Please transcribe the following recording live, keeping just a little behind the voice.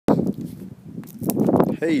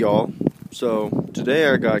Hey y'all, so today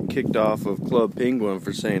I got kicked off of Club Penguin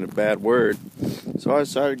for saying a bad word, so I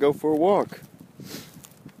decided to go for a walk.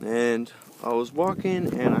 And I was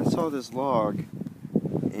walking and I saw this log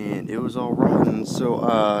and it was all rotten,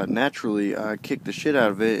 so naturally I kicked the shit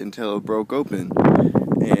out of it until it broke open.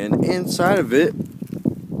 And inside of it,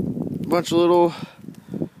 a bunch of little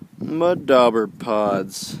mud dauber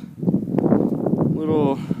pods,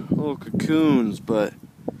 little cocoons, but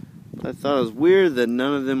I thought it was weird that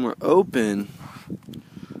none of them were open,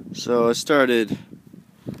 so I started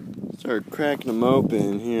cracking them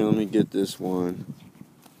open. Here, let me get this one.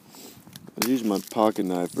 I used my pocket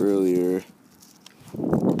knife earlier. It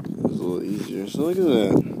was a little easier. So look at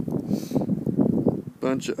that.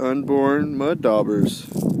 Bunch of unborn mud daubers.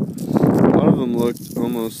 A lot of them looked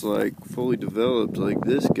almost like fully developed, like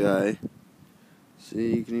this guy.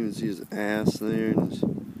 See, you can even see his ass there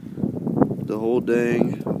and the whole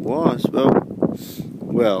dang wasp. Oh,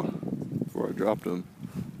 well, before I dropped him.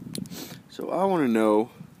 So I want to know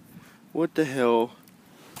what the hell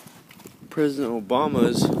President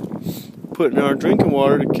Obama's putting in our drinking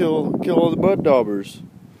water to kill all the mud daubers.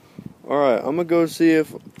 Alright, I'm gonna go see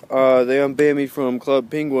if they unban me from Club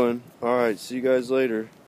Penguin. Alright, see you guys later.